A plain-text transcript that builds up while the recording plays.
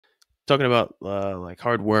talking about like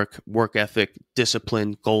hard work, work ethic,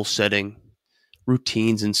 discipline, goal setting,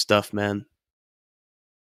 routines and stuff, man.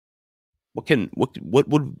 What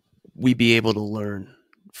would we be able to learn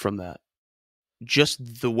from that?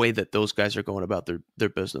 Just the way that those guys are going about their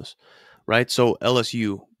business, right? So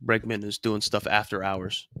LSU, Bregman is doing stuff after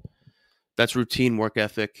hours. That's routine work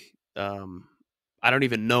ethic. I don't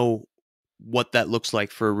even know what that looks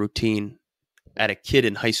like for a routine at a kid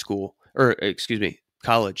in high school, or excuse me,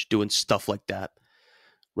 college, doing stuff like that,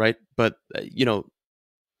 right? But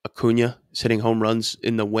Acuna is hitting home runs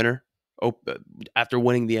in the winter after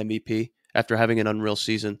winning the MVP, after having an unreal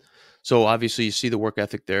season. So obviously, you see the work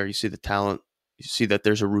ethic there. You see the talent. You see that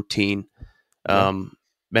there's a routine. Yeah.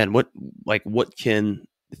 Man, what can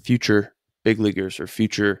future big leaguers or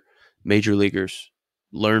future major leaguers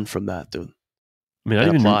learn from that, dude? I mean, I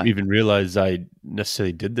And didn't apply. even realize I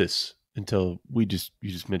necessarily did this until you just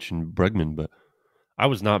mentioned Bregman. But I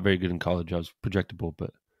was not very good in college. I was projectable,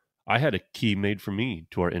 but I had a key made for me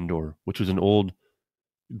to our indoor, which was an old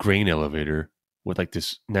grain elevator with like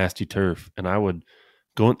this nasty turf, and I would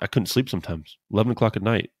go in, I couldn't sleep sometimes, 11 o'clock at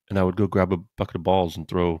night, and I would go grab a bucket of balls and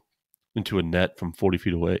throw into a net from 40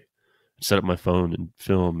 feet away, set up my phone and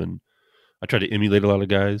film. And I tried to emulate a lot of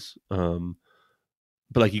guys.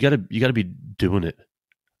 But like you gotta be doing it.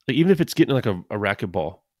 Like even if it's getting like a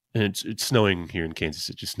racquetball and it's snowing here in Kansas,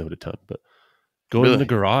 it just snowed a ton. But go in the Really?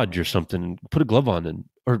 garage or something and put a glove on and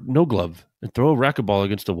or no glove and throw a racquetball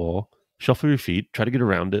against a wall, shuffle your feet, try to get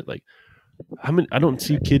around it. Like how many I don't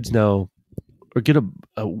see kids now or get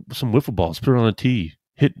some wiffle balls, put it on a tee,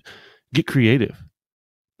 get creative.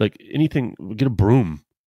 Like anything, get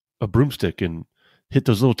a broomstick and hit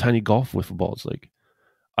those little tiny golf wiffle balls. Like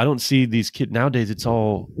I don't see these kids nowadays. It's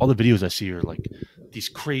all the videos I see are like these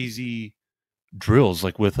crazy drills,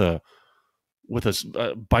 like with a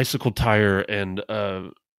bicycle tire and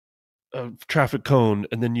a traffic cone,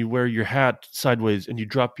 and then you wear your hat sideways and you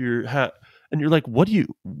drop your hat, and you're like, what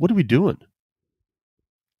are we doing?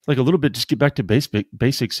 Like a little bit, just get back to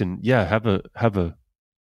basics, and yeah, have a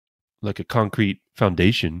like a concrete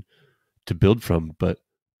foundation to build from, but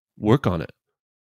work on it.